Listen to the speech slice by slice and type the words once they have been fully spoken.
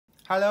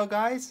Hello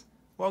guys,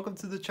 welcome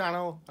to the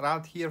channel.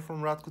 Rad here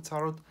from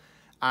Radko,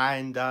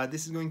 and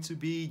this is going to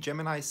be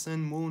Gemini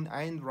Sun, Moon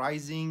and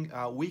Rising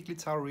weekly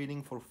tarot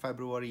reading for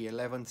February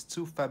 11th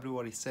to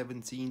February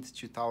 17th,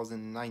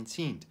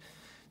 2019.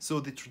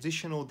 So the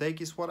traditional deck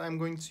is what I'm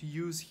going to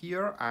use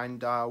here,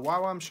 and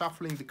while I'm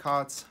shuffling the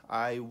cards,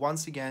 I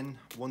once again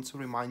want to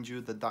remind you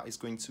that that is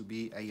going to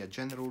be a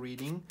general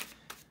reading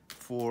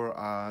for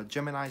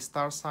Gemini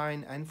star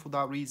sign, and for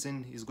that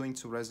reason is going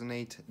to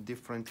resonate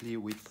differently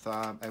with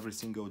every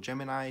single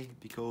Gemini,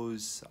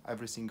 because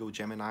every single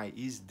Gemini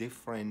is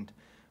different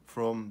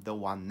from the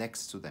one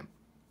next to them.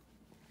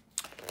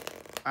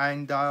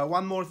 And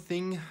one more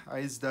thing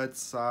is that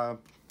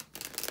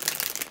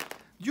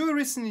during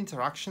recent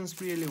interactions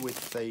really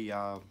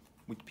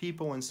with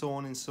people and so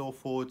on and so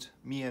forth,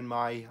 me and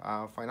my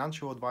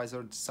financial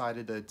advisor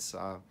decided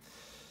that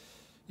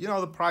you know,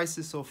 the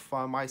prices of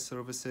my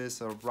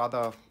services are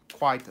rather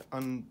quite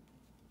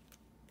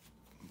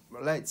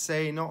let's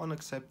say not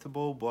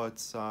unacceptable, but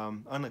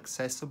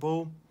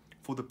unaccessible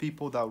for the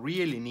people that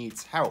really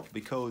needs help.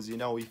 Because, you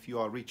know, if you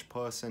are a rich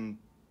person,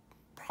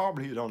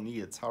 probably you don't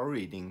need a tarot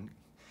reading.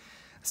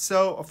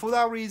 So for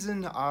that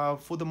reason,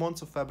 for the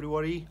month of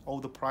February, all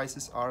the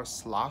prices are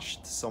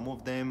slashed. Some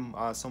of them,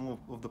 some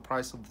of the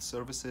price of the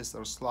services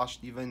are slashed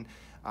even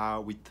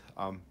with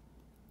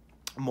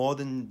more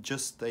than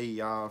just a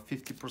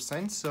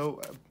 50%.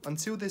 So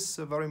until this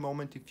very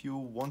moment, if you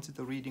wanted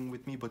a reading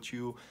with me but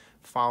you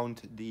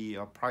found the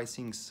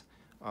pricings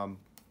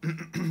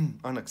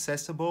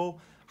unaccessible,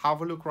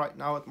 have a look right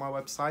now at my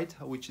website,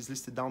 which is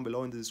listed down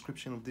below in the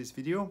description of this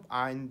video,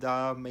 and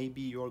maybe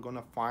you're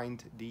gonna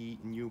find the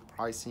new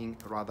pricing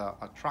rather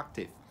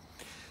attractive.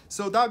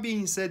 So that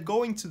being said,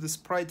 going to the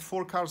spread,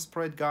 4-card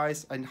spread,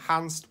 guys,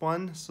 enhanced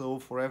one. So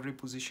for every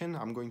position,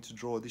 I'm going to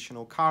draw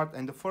additional card.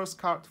 And the first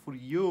card for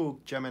you,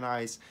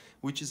 Geminis,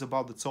 which is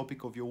about the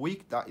topic of your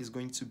week, that is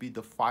going to be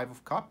the 5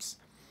 of Cups.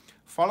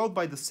 Followed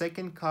by the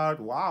second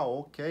card.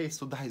 Wow, okay,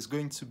 so that is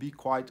going to be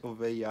quite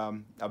of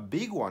a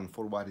big one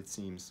for what it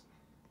seems.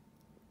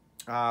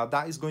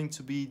 That is going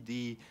to be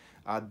the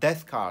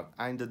Death card,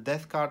 and the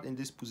Death card in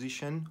this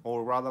position,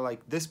 or rather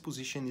like this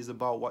position, is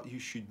about what you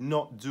should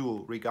not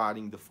do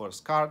regarding the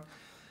first card.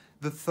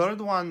 The third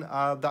one,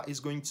 that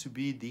is going to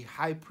be the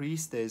High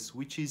Priestess,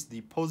 which is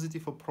the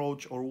positive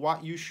approach, or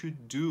what you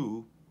should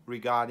do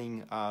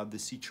regarding the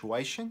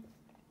situation.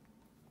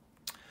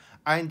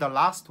 And the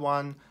last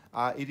one,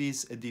 it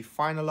is the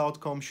final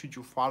outcome should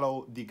you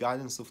follow the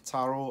guidance of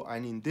tarot.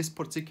 And in this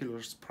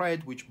particular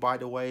spread, which by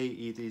the way,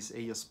 it is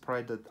a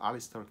spread that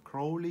Aleister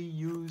Crowley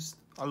used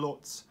a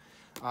lot,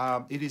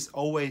 it is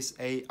always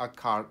a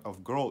card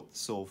of growth.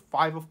 So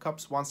 5 of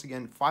Cups, once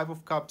again, 5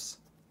 of Cups,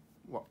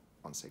 well,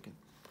 one second.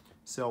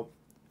 So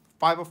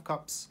 5 of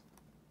Cups,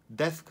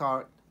 Death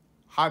card,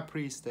 High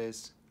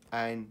Priestess,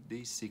 and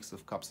the 6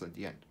 of Cups at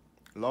the end.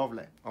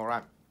 Lovely. All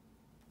right.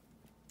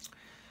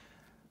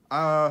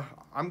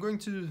 I'm going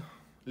to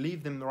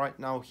leave them right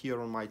now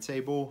here on my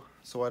table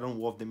so I don't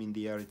wave them in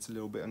the air. It's a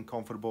little bit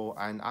uncomfortable,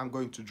 and I'm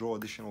going to draw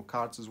additional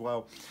cards as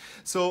well.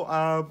 So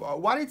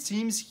what it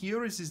seems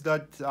here is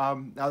that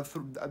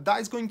that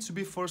is going to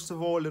be, first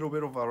of all, a little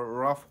bit of a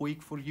rough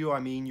week for you. I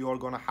mean, you are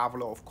going to have a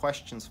lot of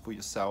questions for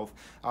yourself.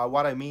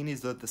 What I mean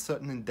is that the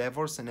certain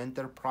endeavors and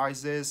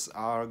enterprises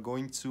are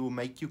going to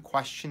make you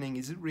questioning,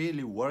 is it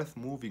really worth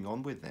moving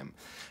on with them?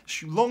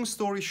 Long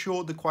story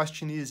short, the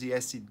question is,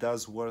 yes, it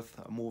does worth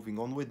moving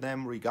on with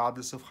them,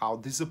 regardless of how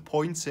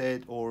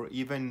disappointed or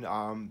even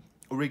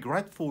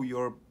regretful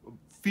you're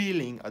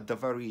feeling at the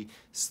very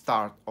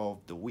start of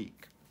the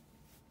week.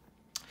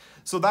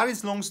 So that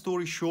is long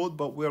story short,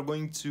 but we're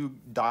going to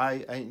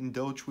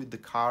indulge with the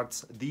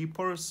cards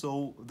deeper.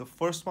 So the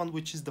first one,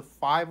 which is the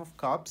 5 of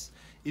Cups,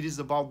 it is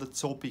about the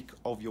topic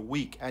of your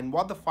week. And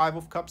what the 5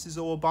 of Cups is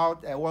all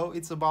about, well,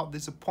 it's about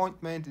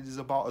disappointment. It is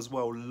about as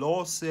well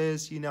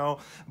losses, you know.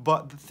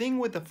 But the thing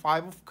with the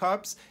 5 of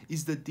Cups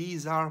is that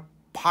these are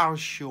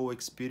partial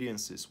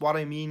experiences. What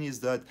I mean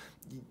is that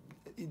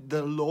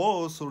the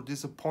loss or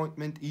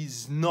disappointment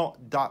is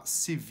not that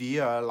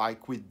severe,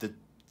 like with the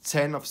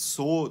 10 of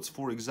Swords,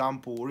 for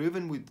example, or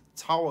even with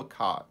Tower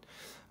card,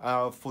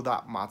 for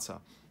that matter.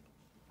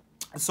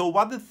 So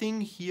what the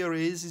thing here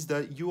is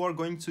that you are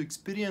going to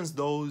experience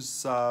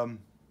those,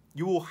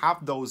 you will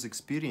have those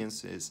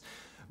experiences,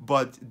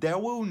 but they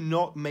will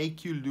not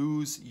make you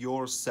lose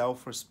your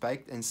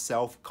self-respect and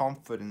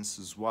self-confidence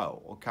as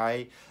well,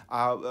 okay?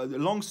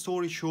 Long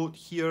story short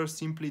here,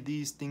 simply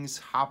these things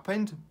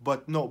happened,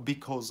 but not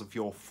because of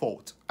your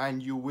fault,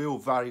 and you will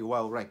very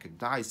well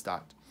recognize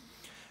that.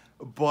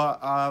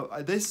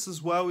 But this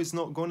as well is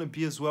not going to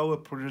be as well a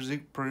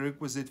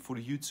prerequisite for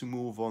you to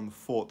move on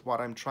forward. What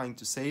I'm trying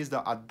to say is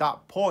that at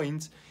that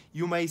point,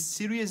 you may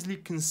seriously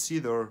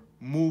consider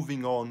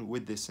moving on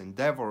with this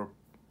endeavor.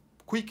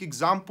 Quick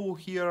example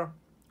here,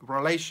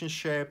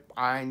 relationship,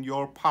 and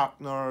your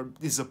partner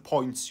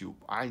disappoints you,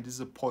 and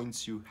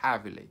disappoints you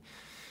heavily.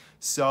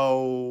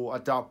 So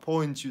at that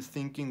point, you're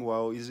thinking,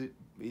 well, is it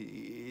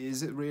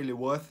is it really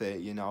worth it?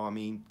 You know, I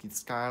mean,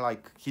 it's kind of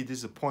like he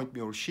disappoint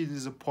me or she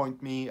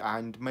disappoint me,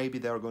 and maybe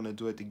they're gonna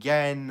do it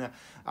again.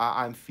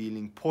 I'm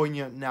feeling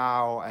poignant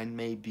now, and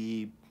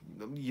maybe,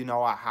 you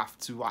know, I have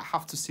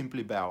to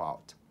simply bail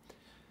out.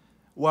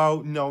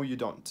 Well, no, you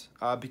don't,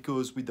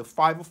 because with the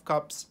Five of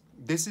Cups,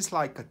 this is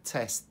like a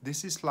test.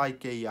 This is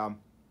like a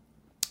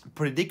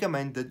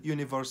predicament that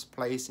universe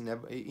plays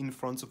in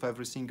front of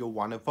every single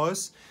one of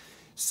us,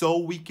 so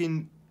we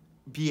can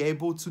be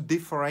able to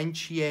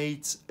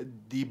differentiate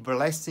the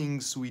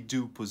blessings we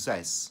do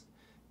possess,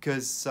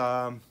 because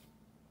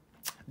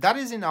that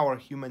is in our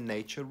human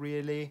nature,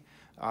 really.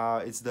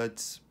 It's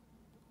that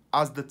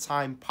as the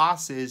time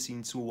passes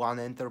into one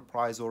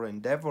enterprise or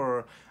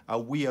endeavor,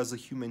 we as a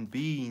human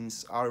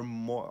beings are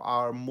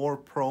more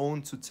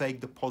prone to take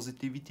the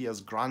positivity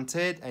as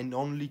granted and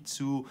only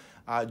to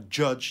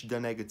judge the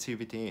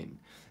negativity in.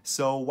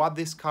 So what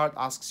this card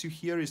asks you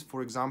here is,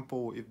 for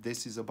example, if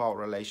this is about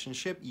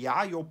relationship,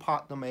 yeah, your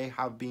partner may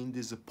have been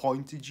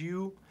disappointed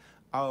you,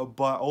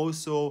 but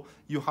also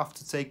you have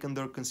to take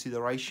under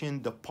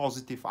consideration the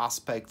positive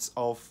aspects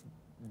of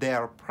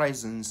their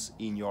presence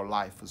in your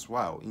life as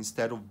well,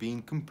 instead of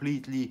being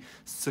completely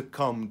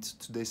succumbed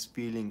to this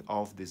feeling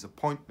of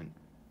disappointment.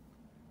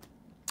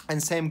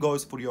 And same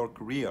goes for your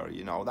career.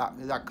 You know,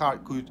 that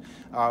card could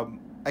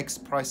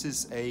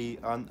expresses a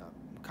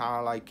kind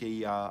of like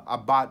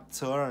a bad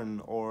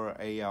turn or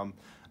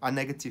a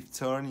negative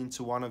turn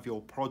into one of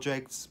your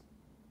projects,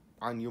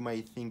 and you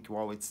may think,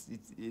 well, it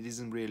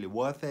isn't really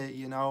worth it,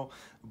 you know.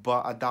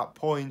 But at that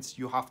point,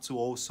 you have to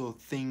also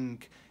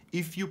think,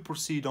 if you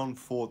proceed on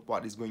forward,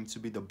 what is going to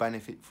be the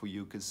benefit for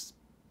you, because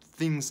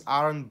things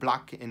aren't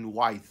black and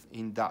white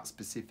in that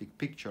specific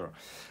picture.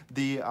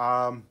 The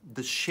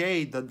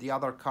shade that the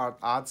other card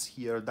adds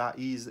here, that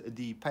is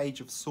the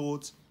Page of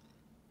Swords,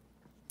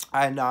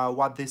 and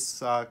what this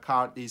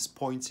card is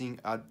pointing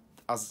at,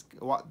 as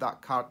what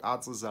that card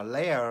adds as a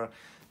layer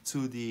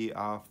to the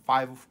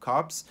Five of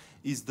Cups,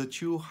 is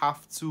that you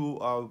have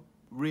to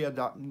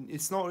readapt.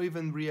 It's not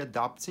even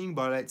readapting,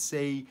 but let's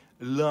say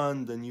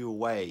learn the new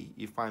way,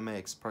 if I may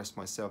express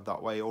myself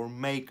that way, or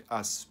make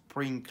a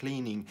spring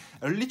cleaning.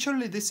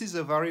 Literally, this is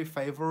a very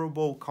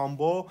favorable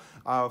combo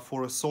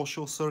for a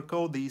social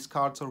circle. These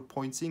cards are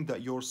pointing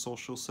that your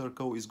social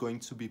circle is going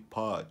to be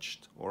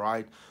purged, all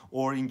right?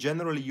 Or in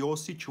general, your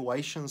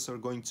situations are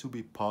going to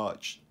be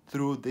purged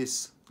through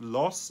this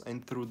loss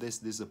and through this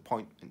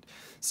disappointment.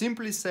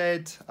 Simply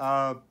said,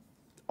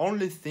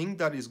 only thing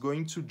that is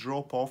going to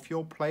drop off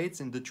your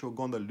plates and that you're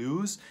going to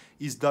lose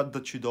is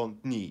that you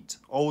don't need.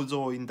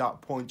 Although in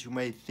that point you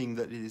may think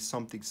that it is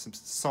something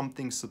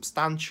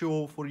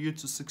substantial for you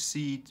to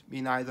succeed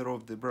in either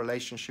of the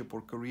relationship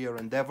or career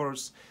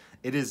endeavors,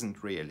 it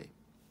isn't really.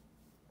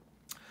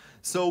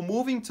 So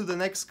moving to the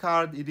next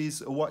card, it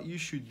is what you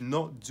should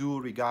not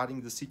do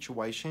regarding the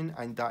situation,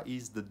 and that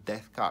is the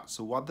Death card.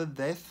 So what the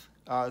Death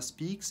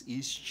speaks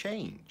is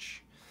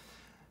change.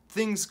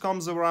 Things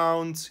comes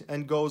around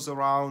and goes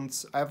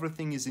around,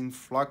 everything is in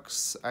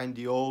flux, and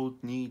the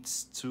old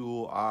needs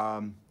to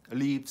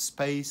leave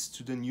space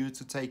to the new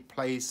to take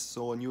place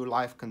so a new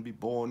life can be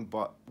born.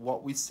 But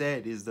what we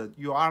said is that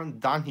you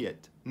aren't done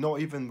yet, not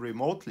even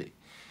remotely,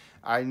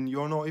 and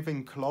you're not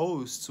even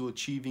close to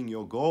achieving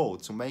your goal,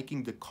 to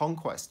making the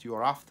conquest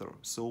you're after.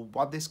 So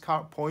what this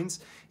card points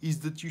is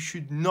that you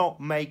should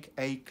not make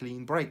a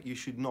clean break. You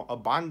should not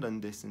abandon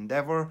this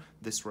endeavor,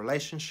 this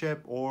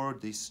relationship, or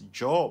this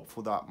job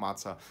for that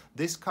matter.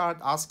 This card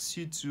asks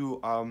you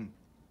to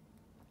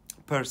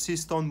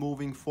persist on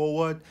moving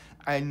forward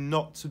and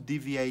not to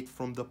deviate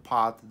from the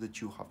path that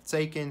you have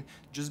taken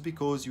just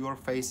because you are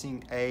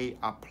facing a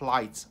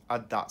plight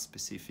at that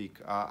specific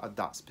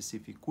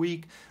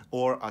week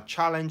or a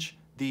challenge.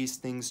 These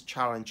things,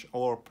 challenge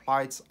or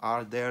plights,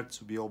 are there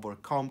to be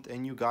overcome,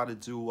 and you gotta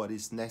do what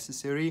is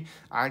necessary.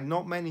 And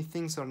not many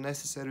things are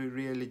necessary,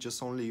 really,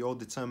 just only your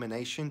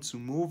determination to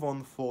move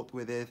on forward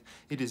with it.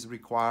 It is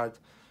required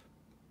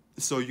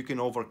so you can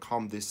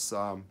overcome this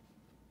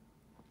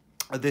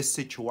this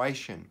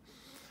situation.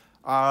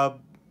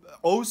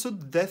 Also,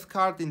 the Death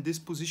card in this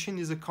position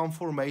is a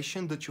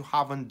confirmation that you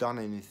haven't done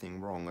anything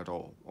wrong at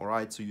all. All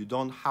right, so you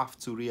don't have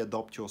to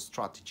readopt your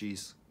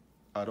strategies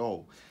at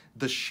all.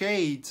 The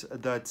shade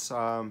that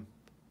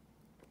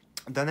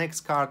the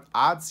next card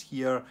adds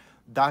here,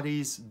 that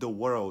is the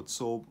World.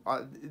 So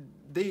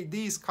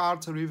these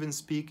cards are even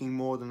speaking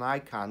more than I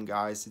can,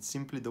 guys. It's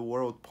simply the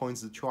World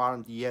points that you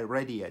aren't yet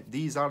ready yet.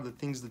 These are the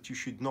things that you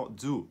should not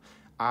do,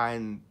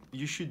 and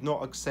you should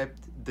not accept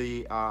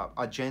the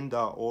agenda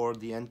or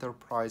the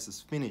enterprise as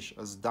finished,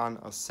 as done,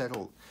 as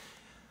settled.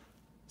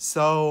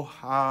 So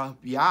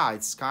yeah,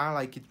 it's kind of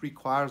like it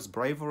requires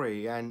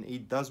bravery and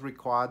it does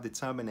require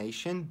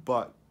determination,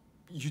 but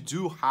you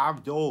do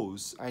have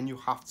those and you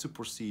have to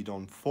proceed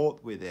on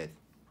forward with it.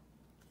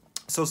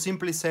 So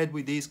simply said,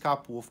 with these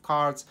couple of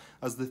cards,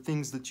 as the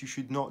things that you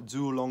should not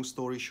do, long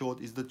story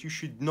short, is that you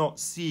should not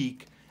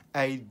seek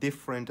a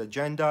different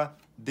agenda,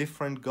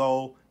 different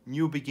goal,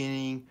 new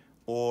beginning,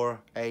 or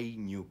a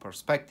new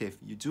perspective.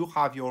 You do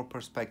have your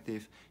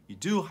perspective, you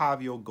do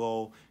have your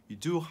goal, you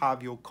do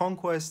have your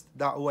conquest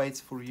that waits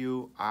for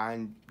you,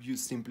 and you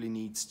simply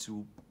need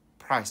to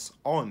press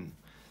on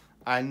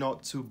and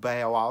not to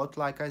bail out,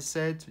 like I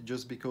said,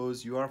 just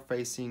because you are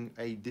facing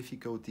a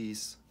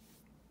difficulties,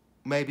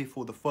 maybe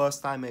for the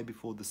first time, maybe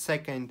for the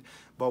second.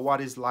 But what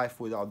is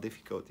life without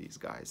difficulties,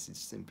 guys? It's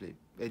simply,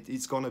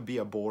 it's gonna be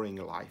a boring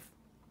life.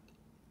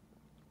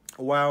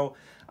 Well,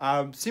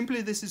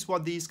 simply this is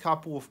what these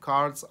couple of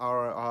cards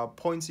are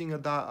pointing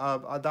at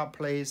that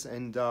place.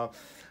 And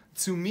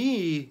to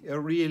me,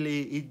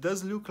 really, it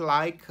does look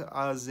like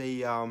as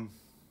a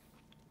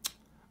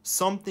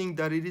something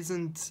that it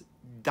isn't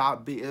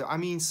that big. I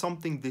mean,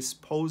 something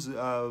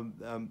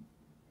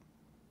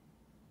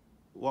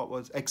what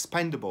was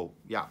expendable.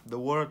 Yeah, the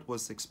word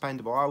was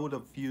expendable. I would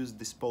have used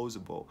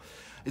disposable.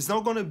 It's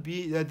not going to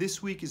be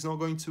this week is not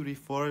going to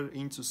refer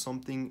into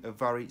something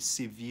very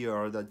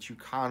severe that you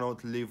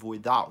cannot live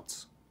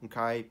without,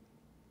 okay,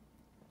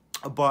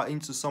 but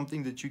into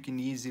something that you can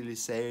easily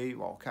say,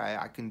 okay,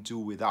 I can do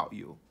without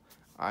you,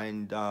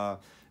 and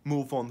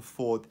move on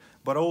forward.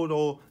 But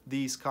although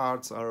these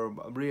cards are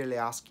really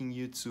asking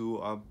you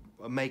to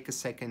make a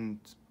second,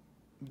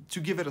 to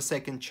give it a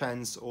second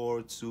chance,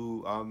 or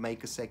to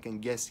make a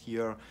second guess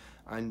here,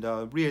 and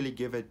really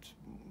give it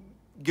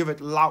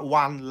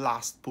one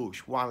last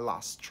push, one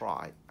last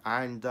try,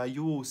 and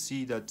you will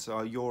see that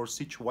your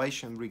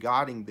situation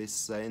regarding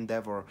this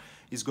endeavor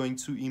is going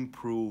to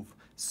improve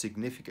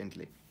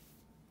significantly.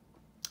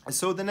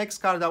 So the next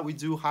card that we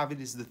do have, it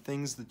is the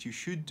things that you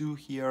should do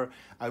here,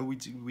 and we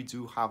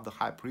do have the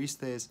High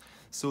Priestess.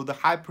 So the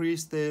High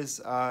Priestess,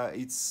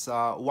 it's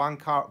one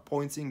card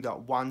pointing that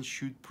one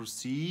should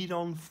proceed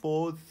on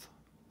forth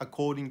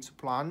according to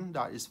plan.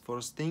 That is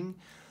first thing.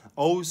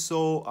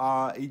 Also,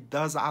 it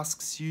does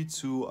asks you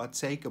to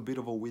take a bit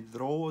of a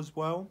withdrawal as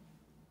well,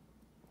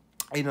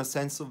 in a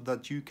sense of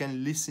that you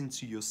can listen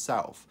to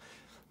yourself.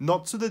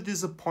 Not to the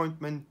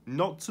disappointment,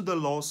 not to the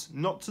loss,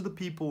 not to the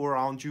people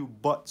around you,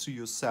 but to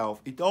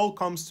yourself. It all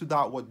comes to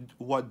that,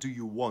 what do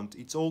you want?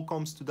 It all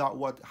comes to that,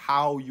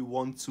 how you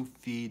want to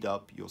feed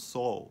up your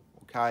soul,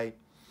 okay?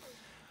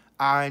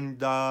 And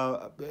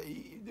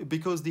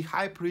because the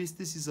High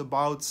Priestess is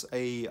about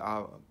a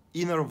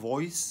inner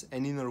voice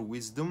and inner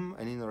wisdom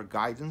and inner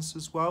guidance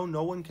as well.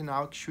 No one can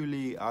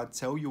actually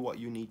tell you what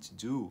you need to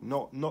do.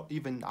 Not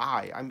even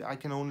I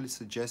can only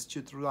suggest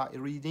you through that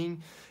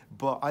reading.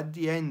 But at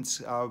the end,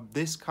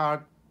 this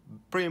card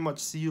pretty much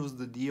seals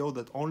the deal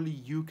that only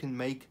you can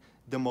make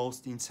the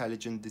most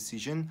intelligent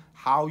decision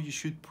how you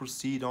should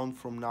proceed on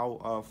from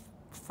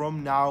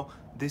now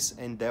this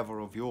endeavor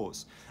of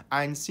yours.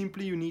 And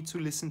simply you need to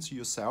listen to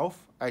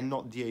yourself and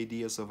not the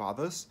ideas of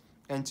others.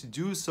 And to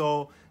do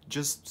so,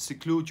 just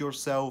seclude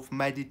yourself,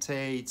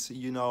 meditate,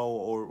 you know,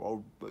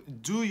 or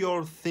do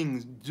your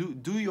things,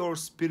 do your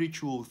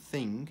spiritual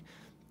thing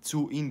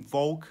to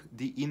invoke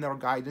the inner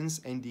guidance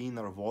and the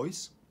inner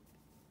voice.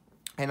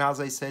 And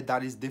as I said,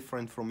 that is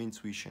different from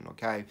intuition,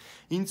 okay?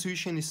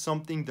 Intuition is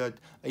something that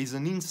is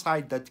an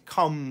insight that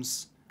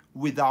comes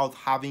without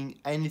having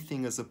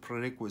anything as a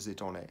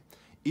prerequisite on it.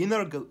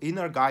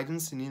 Inner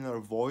guidance and inner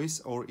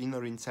voice or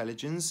inner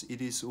intelligence,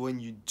 it is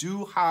when you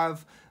do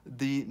have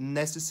the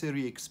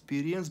necessary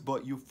experience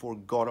but you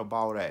forgot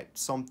about it,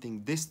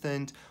 something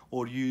distant,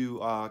 or you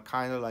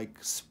kind of like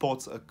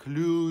spot a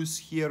clues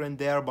here and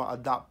there, but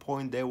at that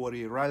point they were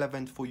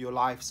irrelevant for your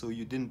life, so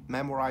you didn't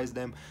memorize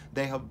them.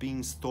 They have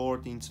been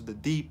stored into the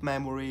deep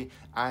memory,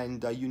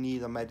 and you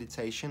need a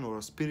meditation or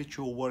a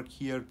spiritual work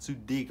here to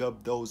dig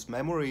up those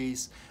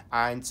memories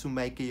and to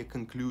make a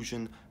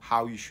conclusion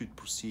how you should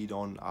proceed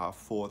on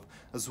forth.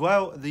 As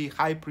well, the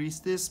High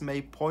Priestess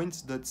may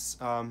point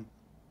that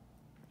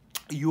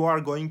you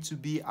are going to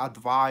be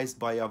advised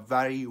by a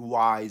very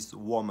wise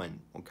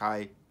woman,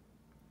 okay?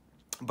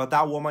 But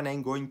that woman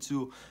ain't going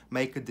to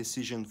make a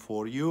decision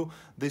for you.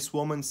 This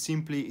woman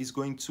simply is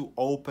going to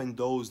open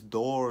those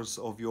doors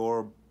of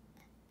your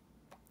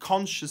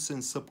conscious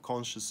and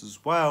subconscious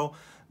as well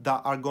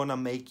that are gonna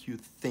make you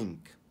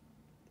think.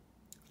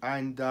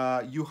 And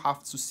you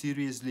have to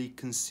seriously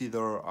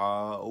consider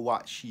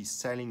what she's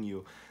telling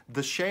you.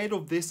 The shade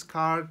of this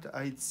card,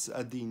 it's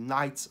the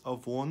Knight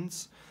of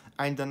Wands.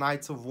 And the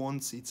Knight of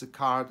Wands, it's a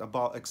card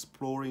about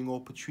exploring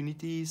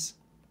opportunities.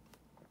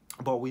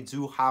 But we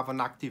do have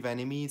an active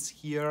enemies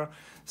here.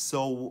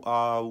 So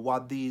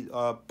what the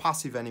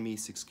passive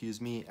enemies, excuse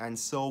me. And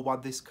so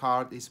what this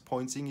card is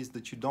pointing is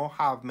that you don't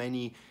have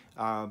many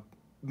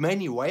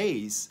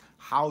ways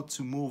how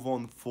to move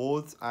on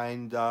forth,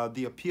 and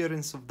the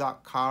appearance of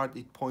that card,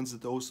 it points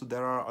that also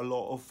there are a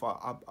lot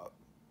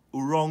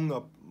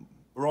of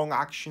wrong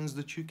actions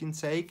that you can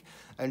take,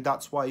 and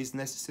that's why it's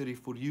necessary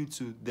for you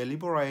to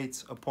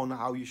deliberate upon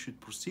how you should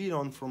proceed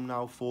on from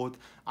now forth,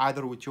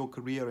 either with your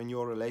career and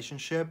your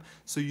relationship,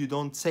 so you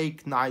don't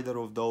take neither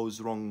of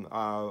those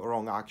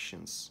wrong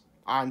actions.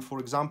 And for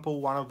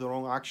example, one of the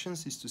wrong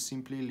actions is to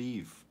simply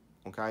leave,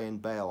 okay,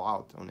 and bail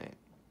out on it.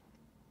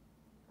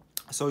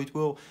 So it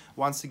will,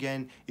 once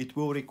again, it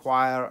will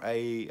require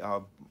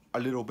a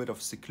little bit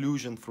of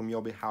seclusion from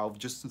your behalf,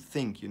 just to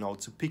think, you know,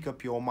 to pick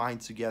up your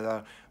mind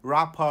together,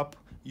 wrap up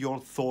your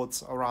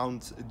thoughts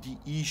around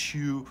the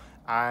issue,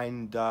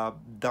 and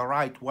the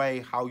right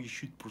way how you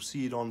should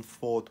proceed on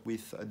forth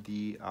with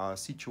the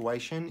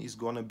situation is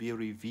going to be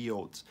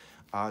revealed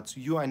to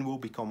you and will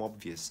become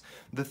obvious.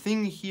 The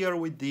thing here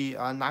with the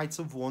Knights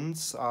of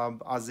Wands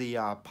as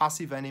a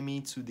passive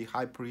enemy to the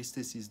High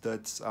Priestess is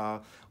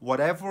that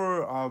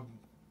whatever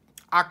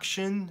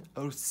action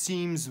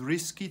seems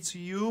risky to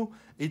you,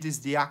 it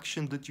is the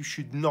action that you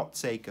should not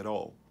take at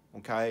all.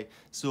 Okay,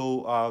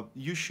 so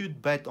you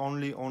should bet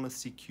only on a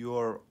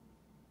secure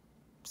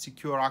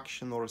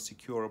action or a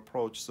secure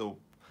approach. So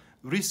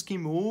risky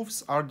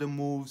moves are the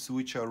moves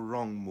which are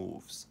wrong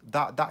moves.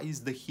 That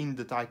is the hint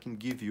that I can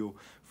give you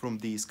from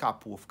these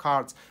couple of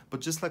cards.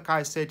 But just like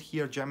I said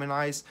here,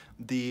 Geminis,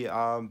 the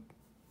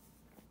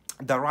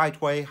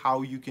right way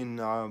how you can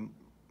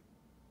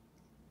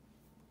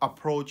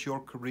approach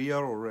your career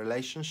or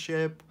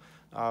relationship,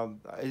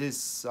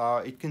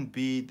 it can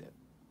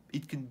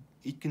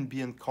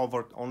be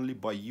uncovered only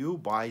by you,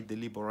 by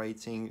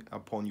deliberating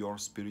upon your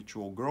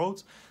spiritual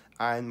growth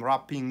and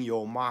wrapping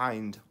your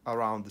mind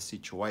around the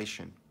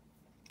situation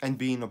and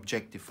being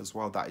objective as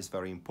well. That is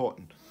very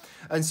important.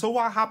 And so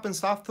what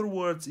happens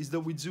afterwards is that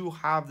we do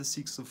have the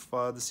Six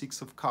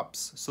of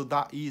Cups. So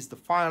that is the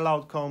final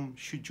outcome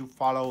should you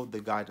follow the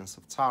guidance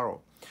of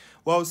Tarot.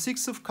 Well,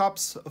 Six of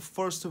Cups,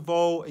 first of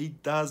all,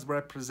 it does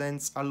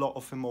represent a lot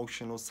of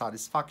emotional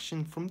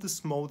satisfaction from the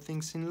small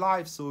things in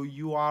life. So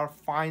you are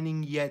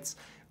finding yet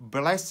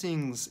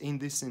blessings in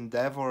this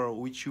endeavor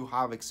which you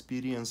have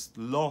experienced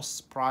loss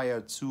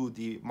prior to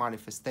the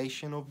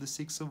manifestation of the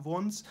Six of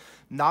Wands.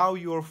 Now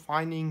you're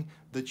finding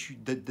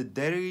that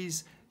there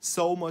is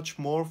so much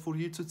more for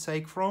you to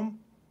take from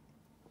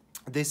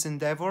this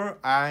endeavor,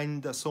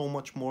 and so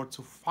much more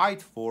to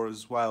fight for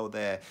as well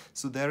there.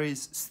 So there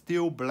is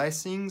still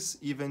blessings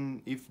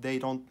even if they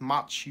don't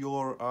match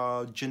your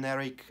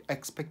generic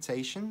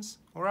expectations,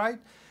 all right?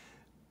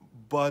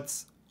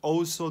 But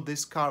also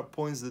this card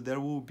points that there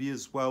will be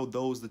as well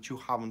those that you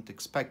haven't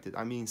expected.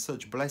 I mean,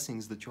 such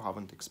blessings that you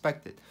haven't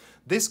expected.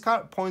 This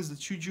card points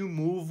that should you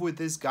move with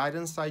this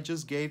guidance I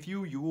just gave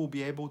you, you will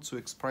be able to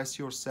express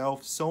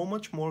yourself so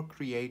much more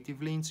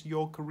creatively into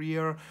your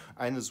career,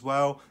 and as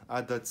well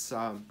that's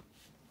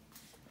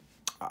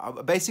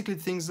basically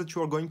things that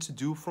you are going to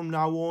do from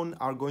now on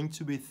are going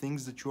to be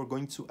things that you are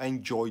going to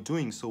enjoy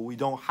doing. So we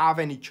don't have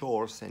any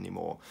chores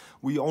anymore.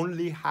 We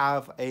only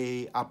have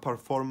a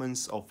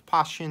performance of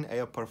passion,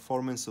 a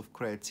performance of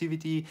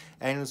creativity,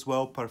 and as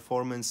well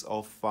performance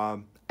of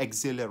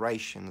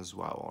exhilaration as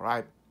well, all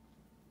right?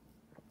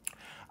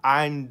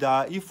 And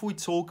if we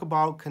talk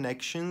about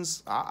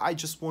connections, I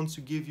just want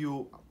to give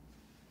you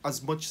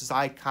as much as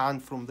I can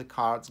from the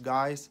cards,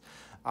 guys.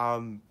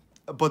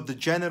 But the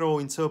general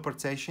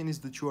interpretation is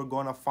that you are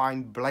going to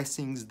find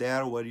blessings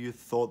there where you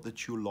thought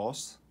that you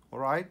lost, all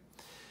right?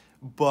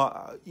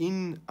 But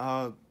in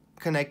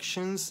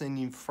connections and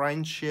in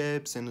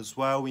friendships and as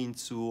well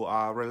into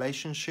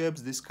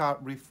relationships, this card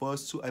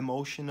refers to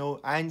emotional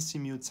and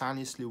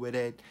simultaneously with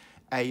it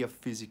a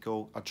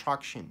physical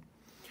attraction.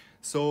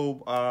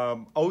 So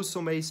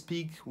also may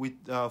speak with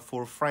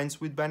for friends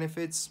with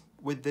benefits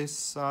with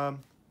this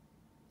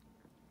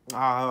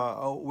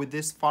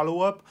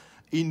follow-up,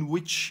 in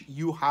which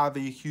you have a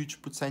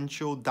huge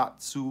potential that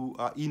to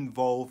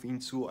involve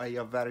into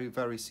a very,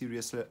 very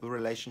serious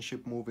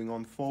relationship moving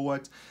on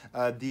forward.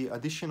 The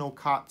additional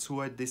card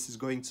to it, this is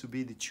going to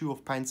be the Two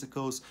of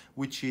Pentacles,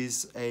 which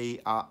is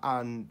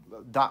and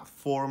that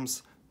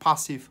forms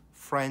passive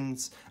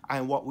friends.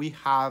 And what we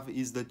have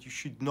is that you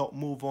should not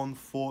move on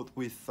forward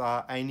with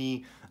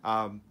any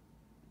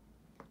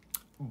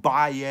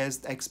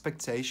biased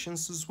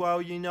expectations as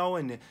well, you know,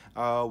 and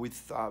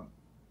with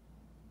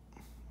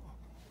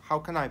how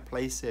can I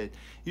place it?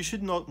 You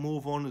should not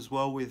move on as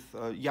well with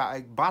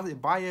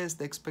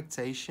biased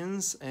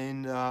expectations,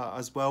 and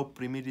as well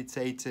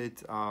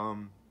premeditated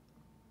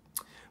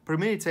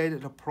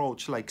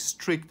approach, like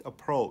strict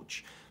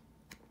approach.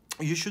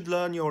 You should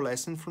learn your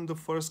lesson from the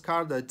first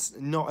card, that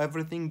not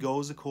everything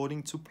goes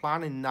according to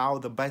plan, and now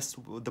the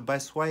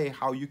best way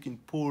how you can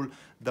pull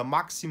the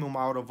maximum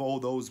out of all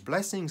those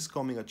blessings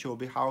coming at your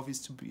behalf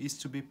is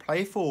to be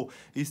playful,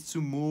 is to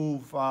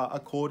move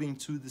according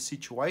to the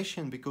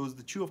situation, because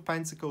the Two of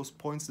Pentacles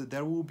points that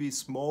there will be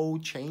small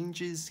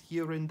changes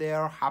here and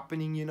there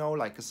happening, you know,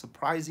 like a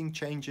surprising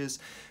changes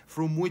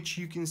from which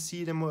you can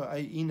see them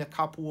in a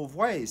couple of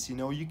ways. You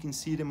know, you can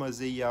see them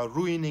as a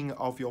ruining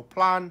of your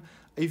plan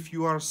if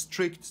you are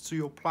strict to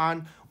your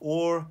plan,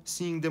 or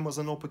seeing them as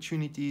an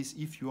opportunities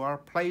if you are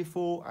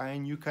playful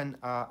and you can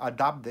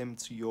adapt them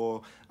to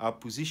your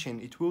position.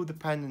 It will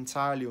depend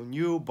entirely on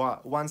you,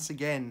 but once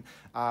again,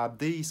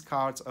 these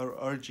cards are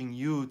urging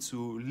you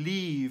to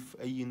leave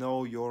you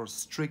know, your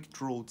strict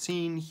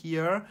routine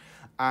here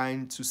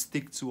and to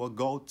stick to a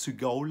go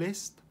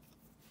list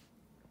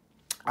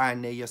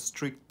and a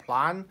strict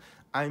plan,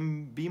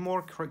 and be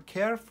more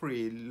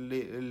carefree,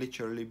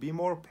 literally be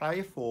more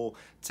playful,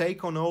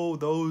 take on all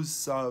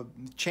those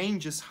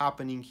changes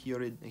happening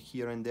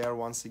here and there,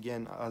 once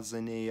again as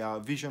in a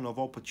vision of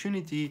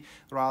opportunity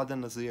rather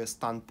than as a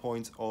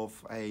standpoint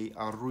of a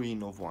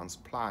ruin of one's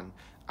plan.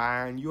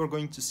 And you're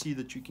going to see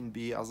that you can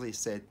be, as I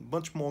said,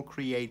 much more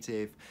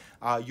creative.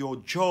 Your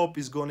job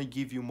is going to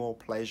give you more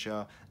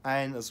pleasure,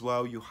 and as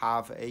well you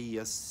have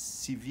a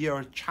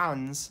severe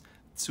chance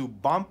to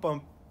bump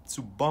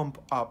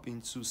up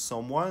into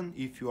someone,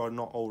 if you are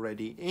not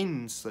already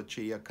in such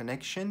a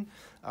connection,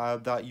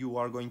 that you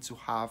are going to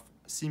have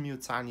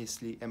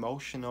simultaneously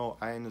emotional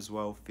and as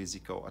well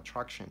physical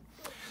attraction.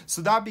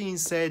 So that being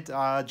said,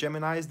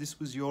 Geminis, this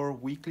was your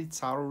weekly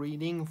tarot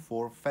reading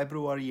for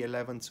February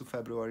 11 to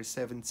February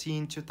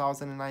 17,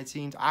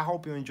 2019. I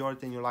hope you enjoyed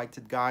it and you liked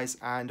it, guys.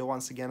 And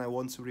once again, I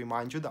want to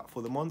remind you that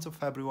for the month of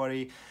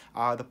February,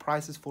 the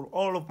prices for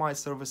all of my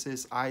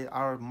services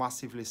are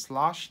massively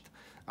slashed,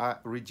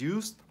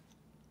 reduced,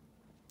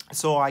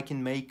 so I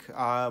can make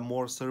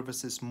more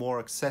services more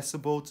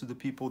accessible to the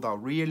people that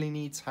really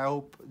needs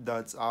help,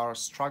 that are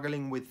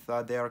struggling with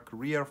their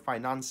career,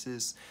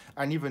 finances,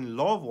 and even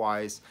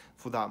love-wise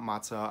for that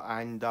matter.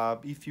 And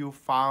if you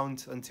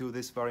found until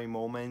this very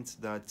moment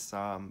that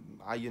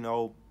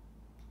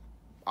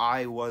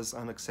I was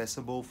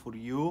inaccessible for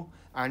you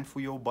and for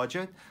your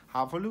budget,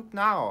 have a look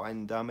now,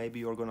 and maybe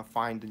you're gonna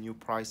find the new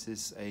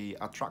prices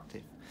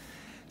attractive.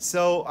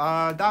 So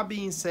that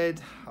being said,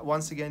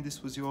 once again,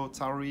 this was your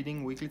tarot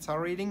reading, weekly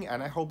tarot reading,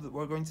 and I hope that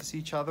we're going to see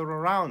each other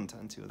around.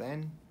 Until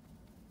then,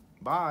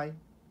 bye.